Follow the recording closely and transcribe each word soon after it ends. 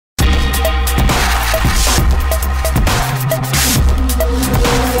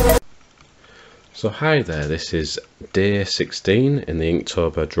So hi there, this is day 16 in the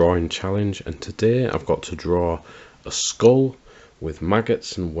Inktober drawing challenge, and today I've got to draw a skull with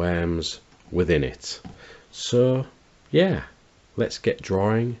maggots and worms within it. So yeah, let's get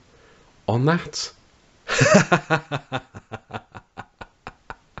drawing on that.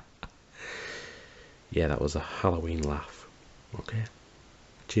 Yeah, that was a Halloween laugh. Okay,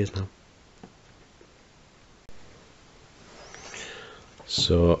 cheers now.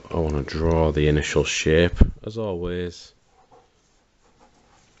 So I want to draw the initial shape, as always.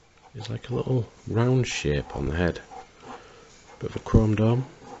 It's like a little round shape on the head. Bit of a chrome dome,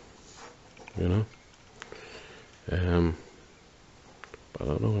 you know. But I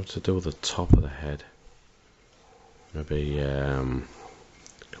don't know what to do with the top of the head. Maybe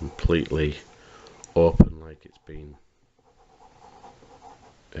completely open, like it's been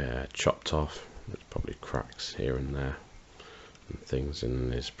chopped off. There's probably cracks here and there and things,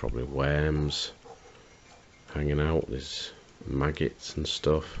 and there's probably worms hanging out. There's maggots and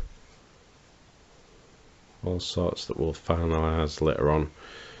stuff, all sorts that we'll finalise later on.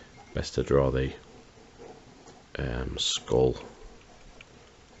 Best to draw the skull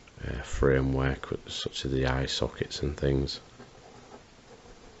framework, such as the eye sockets and things.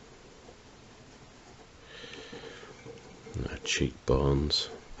 Cheekbones,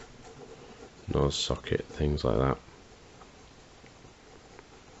 nose socket, things like that.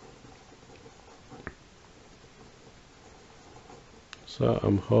 So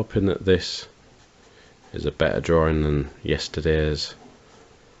I'm hoping that this is a better drawing than yesterday's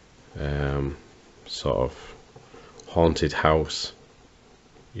sort of haunted house,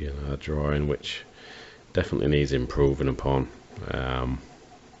 you know, drawing, which definitely needs improving upon.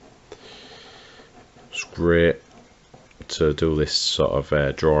 It's great to do this sort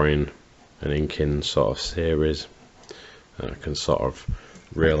of drawing and inking sort of series, and I can sort of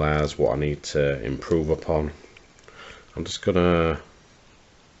realise what I need to improve upon. I'm just gonna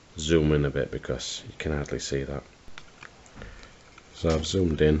zoom in a bit because you can hardly see that. So I've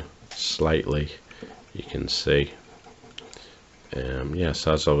zoomed in slightly, you can see. Yes,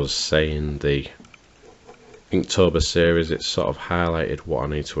 as I was saying, the Inktober series, it's sort of highlighted what I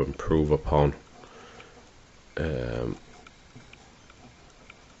need to improve upon. And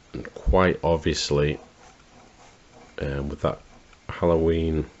quite obviously, with that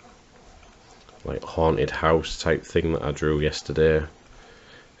Halloween like haunted house type thing that I drew yesterday,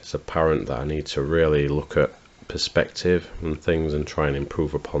 it's apparent that I need to really look at perspective and things and try and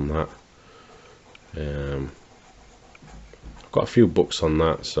improve upon that. I've got a few books on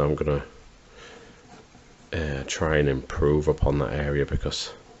that, so I'm gonna try and improve upon that area,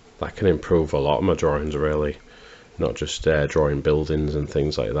 because that can improve a lot of my drawings, really, not just drawing buildings and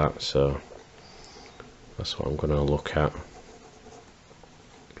things like that. So that's what I'm gonna look at.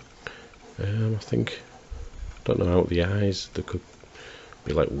 I think, don't know how the eyes, there could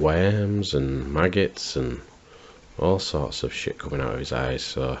be like worms and maggots and all sorts of shit coming out of his eyes,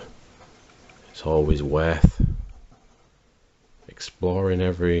 so it's always worth exploring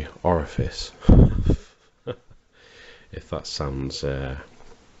every orifice. If that sounds okay.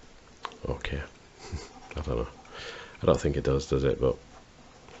 I don't know, I don't think it does it? But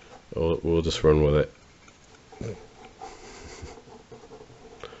we'll just run with it.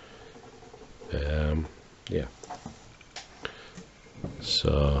 Yeah,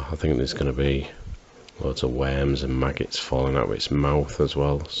 so I think there's going to be loads of worms and maggots falling out of its mouth as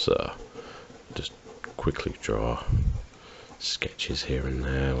well, so just quickly draw sketches here and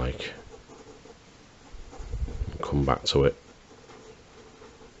there, like, and come back to it.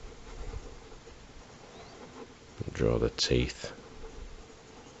 Draw the teeth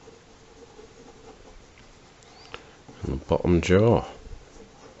and the bottom jaw.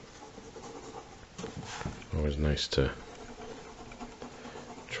 Always nice to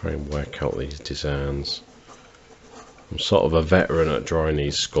try and work out these designs. I'm sort of a veteran at drawing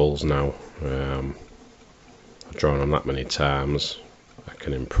these skulls now. I've drawn them that many times, I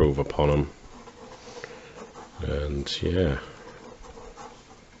can improve upon them, and yeah.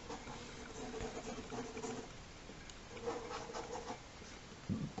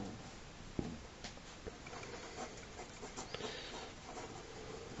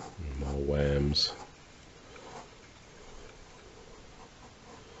 More worms.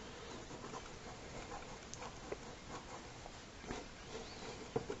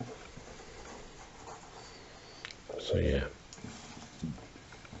 So yeah,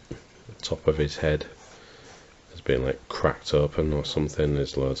 the top of his head has been like cracked open or something.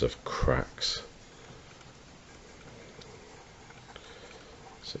 There's loads of cracks,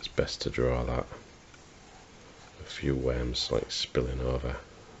 so it's best to draw that. A few worms like spilling over.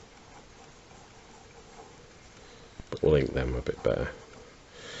 but we'll ink them a bit better.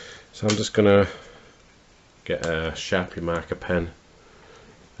 So I'm just gonna get a Sharpie marker pen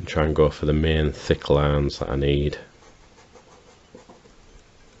and try and go for the main thick lines that I need.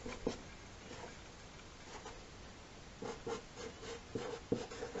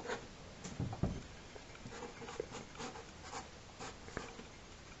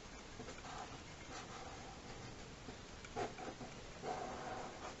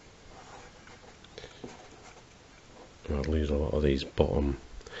 I'll lose a lot of these bottom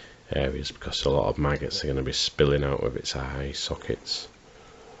areas because a lot of maggots are going to be spilling out of its eye sockets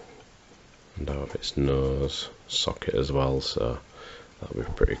and out of its nose socket as well, so that'll be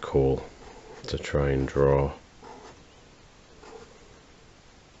pretty cool to try and draw.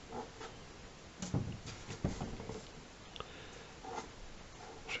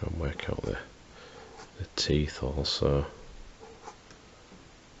 Try and work out the teeth also.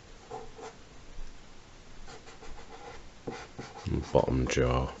 And bottom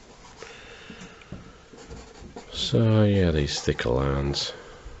jaw. So yeah, these thicker lines.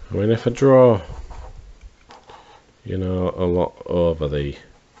 I mean, if I draw, you know, a lot over the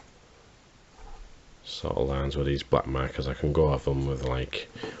sort of lines with these black markers, I can go off them with like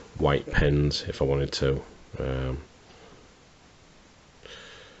white pens if I wanted to.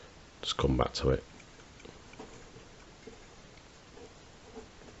 Just come back to it.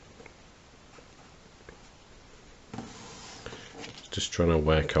 Just trying to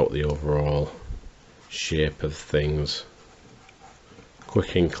work out the overall shape of things.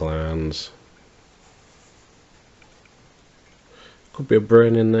 Quick ink lines. Could be a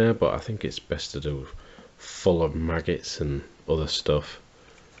brain in there, but I think it's best to do full of maggots and other stuff.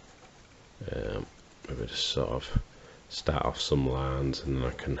 Maybe just sort of start off some lines and then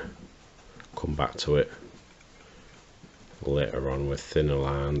I can come back to it later on with thinner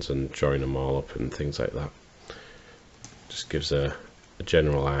lines and join them all up and things like that. Just gives a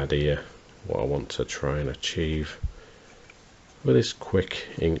general idea what I want to try and achieve with this quick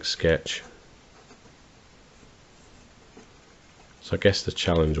ink sketch. So I guess the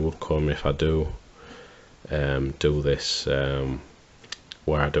challenge would come if I do this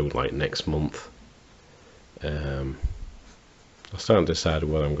where I do like next month. I'm starting to decide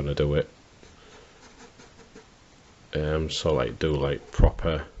whether I'm going to do it. So like do like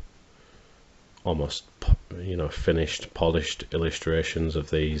proper, almost, you know, finished, polished illustrations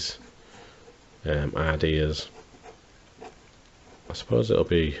of these ideas. I suppose it'll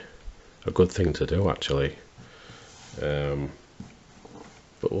be a good thing to do actually, but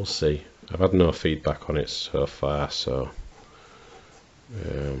we'll see. I've had no feedback on it so far, so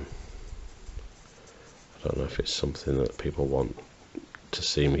I don't know if it's something that people want to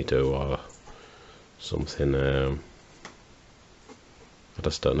see me do or something. I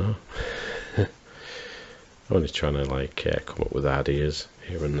just don't know. I'm only trying to like come up with ideas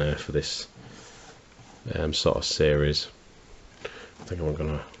here and there for this sort of series. I think I'm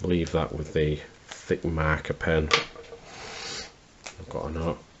going to leave that with the thick marker pen. I've got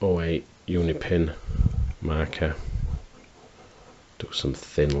an 08 Unipin marker. Do some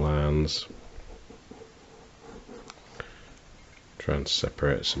thin lines. Try and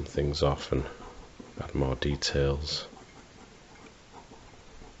separate some things off and add more details.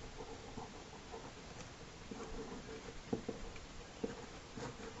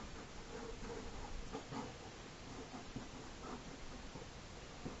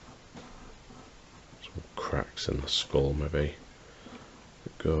 Some cracks in the skull maybe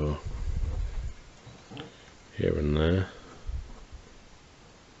that go here and there.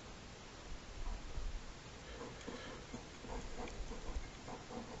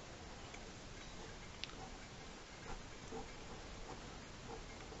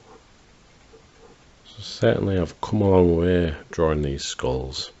 Certainly I've come a long way drawing these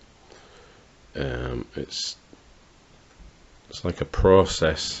skulls. It's like a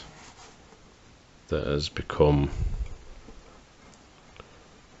process that has become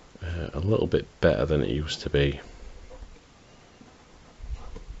a little bit better than it used to be.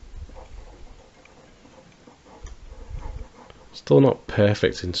 Still not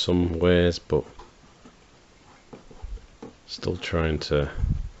perfect in some ways, but still trying to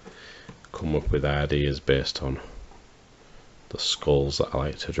come up with ideas based on the skulls that I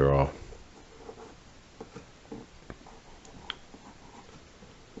like to draw.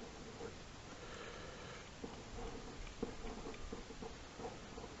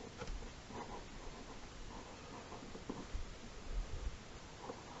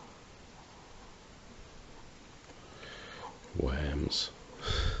 Worms.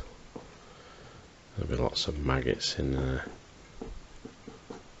 There'll be lots of maggots in there.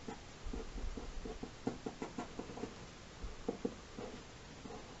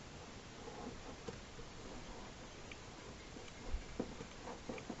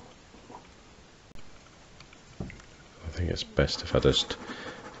 think it's best if I just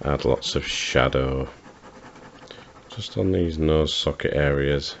add lots of shadow just on these nose socket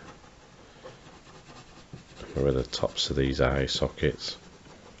areas, over the tops of these eye sockets.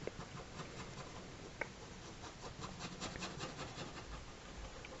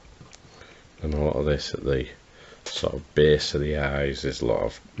 And a lot of this at the sort of base of the eyes is a lot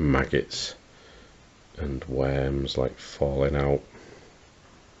of maggots and worms like falling out.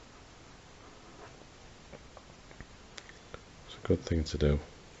 It's a good thing to do.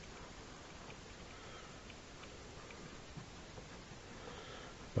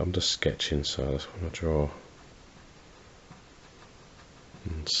 But I'm just sketching, so I just want to draw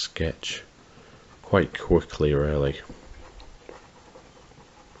and sketch quite quickly really.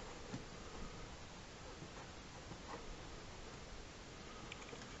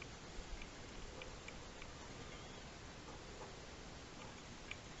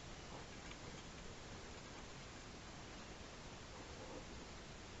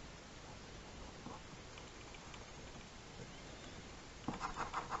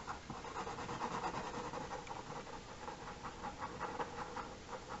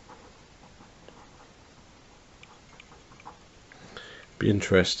 Be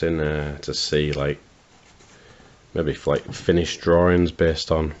interesting to see like maybe like finished drawings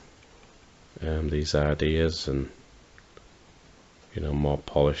based on these ideas, and you know, more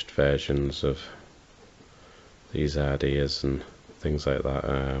polished versions of these ideas and things like that.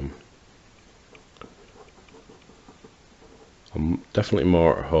 I'm definitely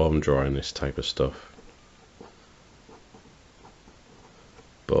more at home drawing this type of stuff,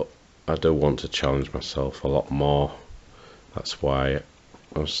 but I do want to challenge myself a lot more. That's why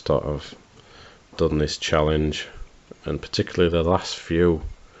I've sort of done this challenge, and particularly the last few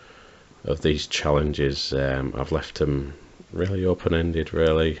of these challenges, I've left them really open-ended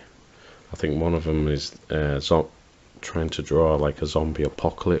really. I think one of them is trying to draw like a zombie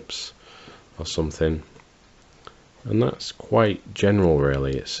apocalypse or something, and that's quite general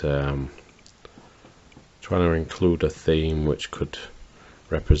really. It's trying to include a theme which could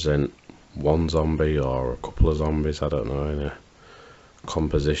represent one zombie or a couple of zombies, I don't know, in a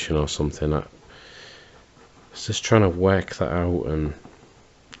composition or something. It's just trying to work that out and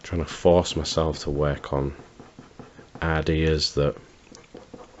trying to force myself to work on ideas that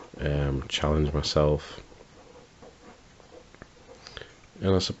challenge myself.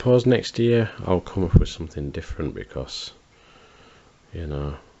 And I suppose next year I'll come up with something different, because you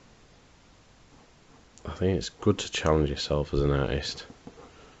know, I think it's good to challenge yourself as an artist.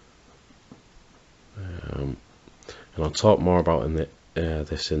 And I'll talk more about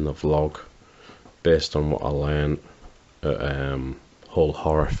this in the vlog, based on what I learned at Hull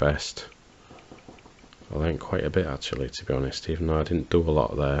Horror Fest. I learned quite a bit actually, to be honest, even though I didn't do a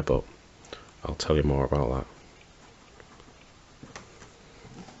lot there, but I'll tell you more about that.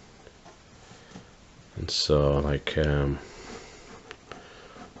 And so like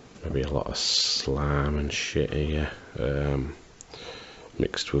maybe a lot of slime and shit here,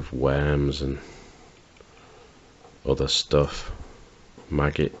 mixed with worms and other stuff,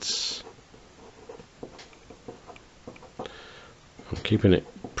 maggots. I'm keeping it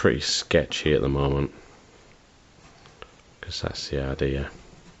pretty sketchy at the moment, because that's the idea.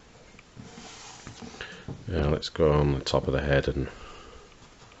 Let's go on the top of the head and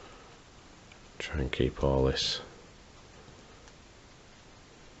try and keep all this.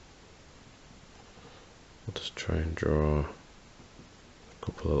 I'll just try and draw a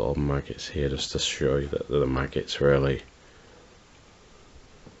couple of little maggots here, just to show you that they're the maggots really.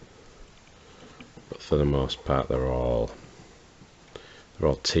 But for the most part they're all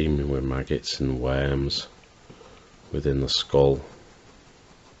teeming with maggots and worms within the skull,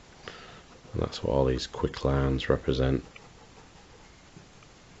 and that's what all these quick lines represent.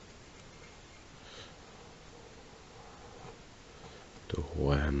 Do a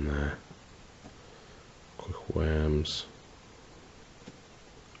worm there, quick worms.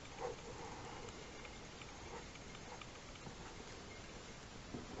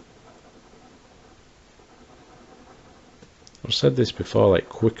 I've said this before, like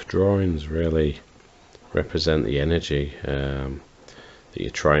quick drawings really represent the energy that you're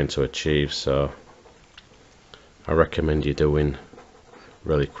trying to achieve, so I recommend you doing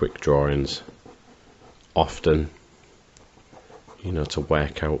really quick drawings often, you know, to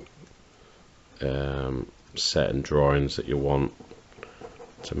work out certain drawings that you want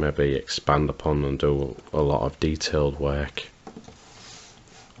to maybe expand upon and do a lot of detailed work.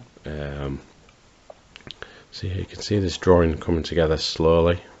 So here you can see this drawing coming together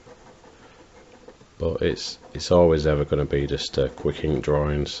slowly, but it's always ever going to be just a quick ink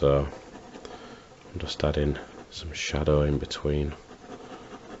drawing, so I'm just adding some shadow in between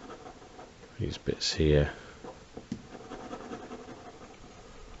these bits here.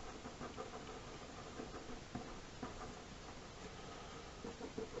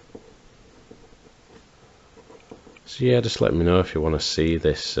 So yeah, just let me know if you want to see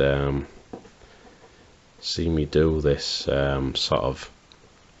this, see me do this sort of,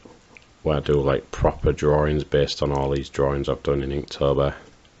 where I do like proper drawings based on all these drawings I've done in Inktober,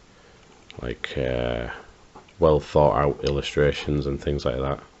 like well thought out illustrations and things like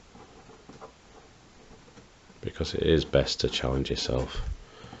that, because it is best to challenge yourself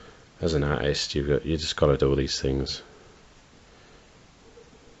as an artist. You just got to do these things.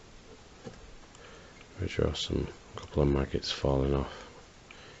 I draw a couple of maggots falling off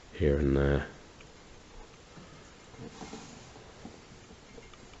here and there.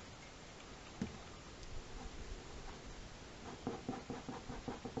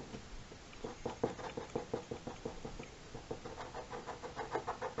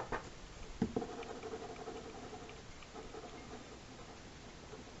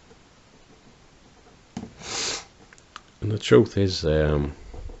 And the truth is, to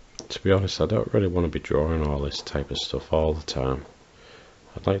be honest, I don't really want to be drawing all this type of stuff all the time.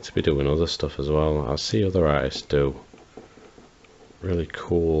 I'd like to be doing other stuff as well. I see other artists do really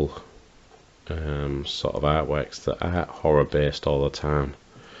cool sort of artworks that aren't horror based all the time.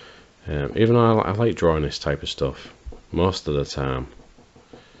 Even though I like drawing this type of stuff most of the time,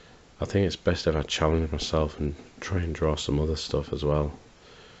 I think it's best if I challenge myself and try and draw some other stuff as well.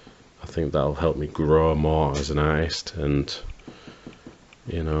 I think that'll help me grow more as an artist, and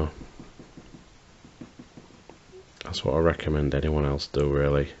you know, that's what I recommend anyone else do,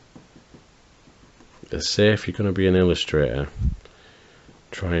 really. Say if you're going to be an illustrator,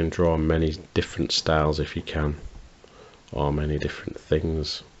 try and draw many different styles if you can, or many different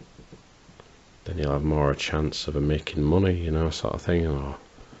things. Then you'll have more a chance of making money, you know, sort of thing, or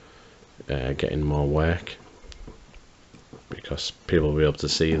getting more work, because people will be able to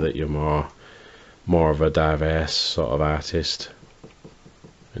see that you're more of a diverse sort of artist,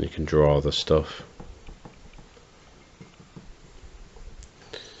 and you can draw other stuff.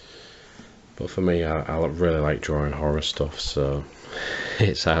 But for me, I really like drawing horror stuff, so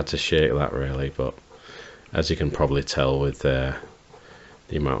it's hard to shake that, really. But as you can probably tell with the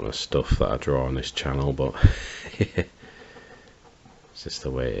amount of stuff that I draw on this channel, but it's just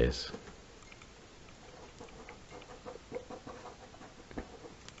the way it is.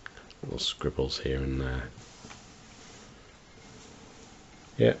 Little scribbles here and there.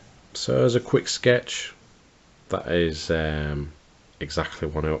 Yeah, so as a quick sketch, that is exactly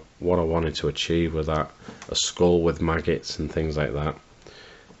what I wanted to achieve with that. A skull with maggots and things like that.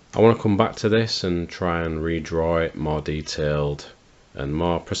 I want to come back to this and try and redraw it more detailed and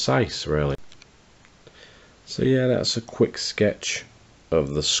more precise, really. So yeah, that's a quick sketch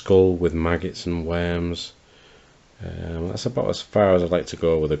of the skull with maggots and worms. That's about as far as I'd like to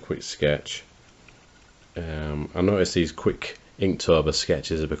go with a quick sketch. I noticed these quick Inktober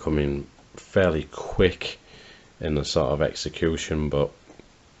sketches are becoming fairly quick in the sort of execution, but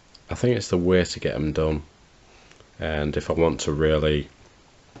I think it's the way to get them done. And if I want to really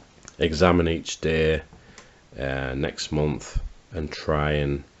examine each day next month and try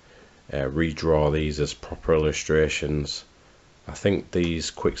and redraw these as proper illustrations, I think these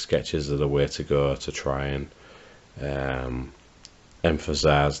quick sketches are the way to go to try and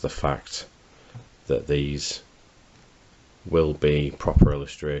emphasize the fact that these will be proper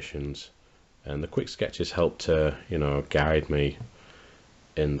illustrations, and the quick sketches help to, you know, guide me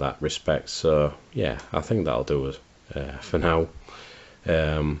in that respect. So yeah, I think that'll do it for now.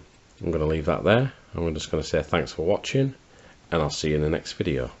 I'm going to leave that there. I'm just going to say thanks for watching, and I'll see you in the next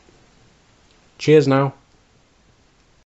video. Cheers now.